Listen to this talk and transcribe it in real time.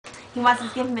He wants us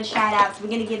to give him a shout out, so we're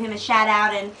gonna give him a shout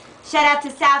out, and shout out to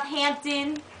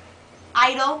Southampton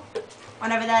Idol,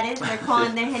 whatever that is. They're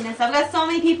hitting us up. We've got so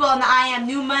many people on the I Am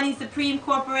New Money, Supreme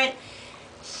Corporate,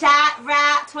 Shot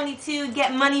Rap 22,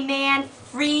 Get Money Man,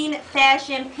 Freen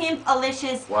Fashion, Pimp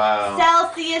Alicious, wow.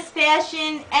 Celsius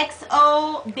Fashion,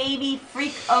 XO Baby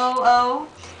Freak OO,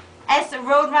 S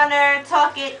Roadrunner,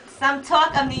 Talk It, Some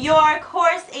Talk of New York,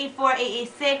 Horse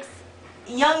 84886,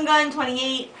 Young Gun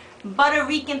 28, Butter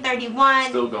Rican 31,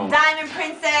 Still going. Diamond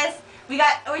Princess.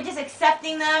 We're just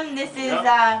accepting them. This is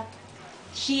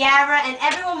Shiara, and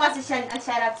everyone wants to send a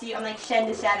shout out to you. I'm like, send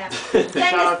a shout out. Send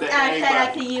a shout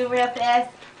out to you real fast.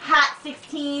 Hot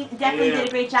 16 definitely did a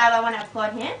great job. I want to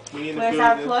applaud him. Where's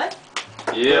our applause?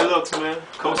 Yeah, good looks, man.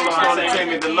 Coastal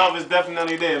Entertainment, the love is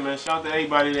definitely there, man. Shout out to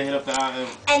everybody that hit up the IM.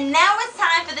 And now it's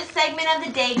time for the segment of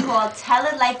the day called Tell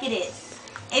It Like It Is.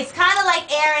 It's kind of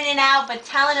like airing it out, but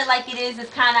telling it like it is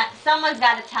kind of, someone's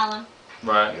got to tell them.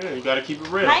 Right. Yeah, you got to keep it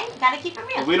real. Right? Got to keep it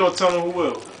real. If we don't tell them, who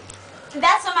will?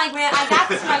 That's what my grandma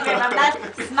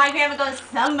goes,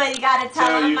 somebody got to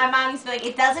tell them. My mom used to be like,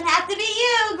 it doesn't have to be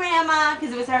you, grandma,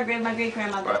 because it was her, my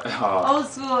great-grandmother. Right. Old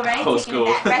school, right? Old school.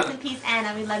 Rest in peace,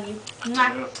 Anna. We love you.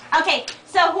 Okay,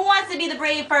 so who wants to be the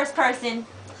brave first person?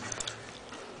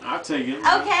 I'll take it.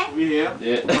 Okay. We here.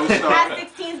 Yeah. Hot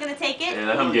 16 is going to take it. Yeah,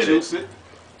 let him get Juice it.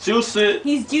 Juice it.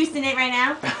 He's juicing it right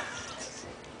now.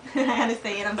 I had to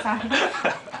say it, I'm sorry.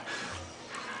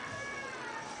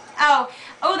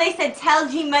 Oh, they said tell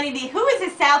G Money to, who is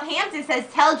this Southampton says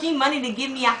tell G Money to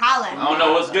give me a holler. I don't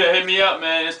know what's good. Hit me up,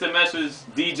 man. Instant message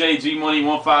DJ G Money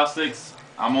 156.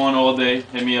 I'm on all day.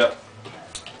 Hit me up.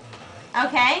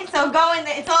 Okay, so go in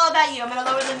there. It's all about you. I'm gonna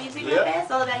lower the music real fast.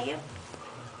 It's all about you.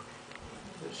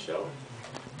 For sure.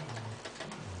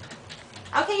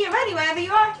 Okay, you're ready. Wherever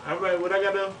you are. All right, what I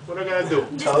gotta do?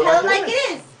 Just tell it like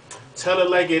it is. Tell it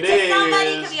like it to is. Somebody,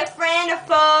 it could be a friend, a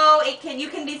foe. You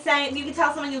can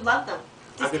tell someone you love them.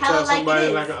 Just I can tell somebody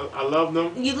like I love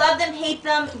them. You love them, hate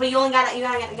them, but you only got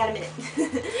a minute.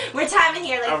 We're timing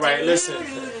here. All right, listen.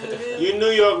 You New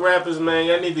York rappers, man,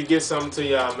 y'all need to get something to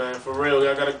y'all, man. For real,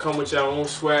 y'all gotta come with your own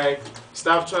swag.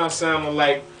 Stop trying to sound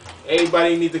alike.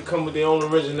 Everybody need to come with their own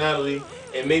originality.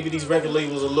 And maybe these record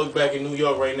labels will look back in New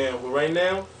York right now. But right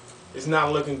now, it's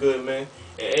not looking good, man.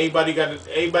 And everybody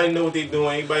know what they're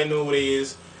doing. Everybody know what they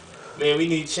is. Man, we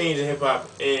need change in hip hop,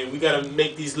 and we gotta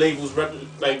make these labels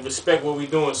respect what we're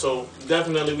doing. So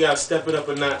definitely, we gotta step it up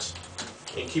a notch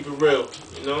and keep it real.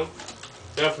 You know,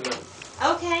 definitely.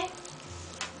 Okay.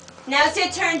 Now it's your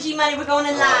turn, G Money. We're going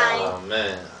in line. Oh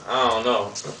man, I don't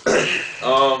know.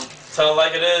 Tell it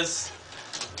like it is.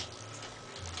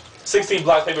 16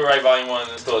 Block Paper Right Volume 1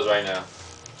 in the stores right now.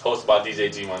 Hosted by DJ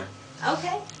G Money.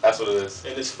 Okay. That's what it is.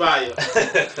 And it's fire.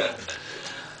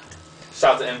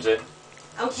 Shout out to MJ.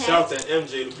 Okay. Shout out to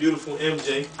MJ, the beautiful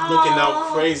MJ, looking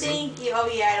out crazy. Thank you. Oh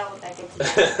yeah, I don't want that good to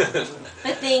that.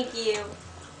 But thank you.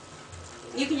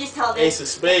 You can just tell this. Ace of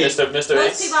Spade. Mr. Most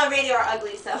Ace. people on radio are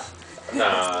ugly, so.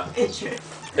 Nah. It's true.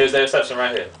 Here's the exception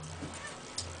right here.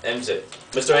 MJ.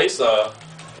 Mr. Ace,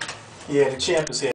 yeah, the champ is here.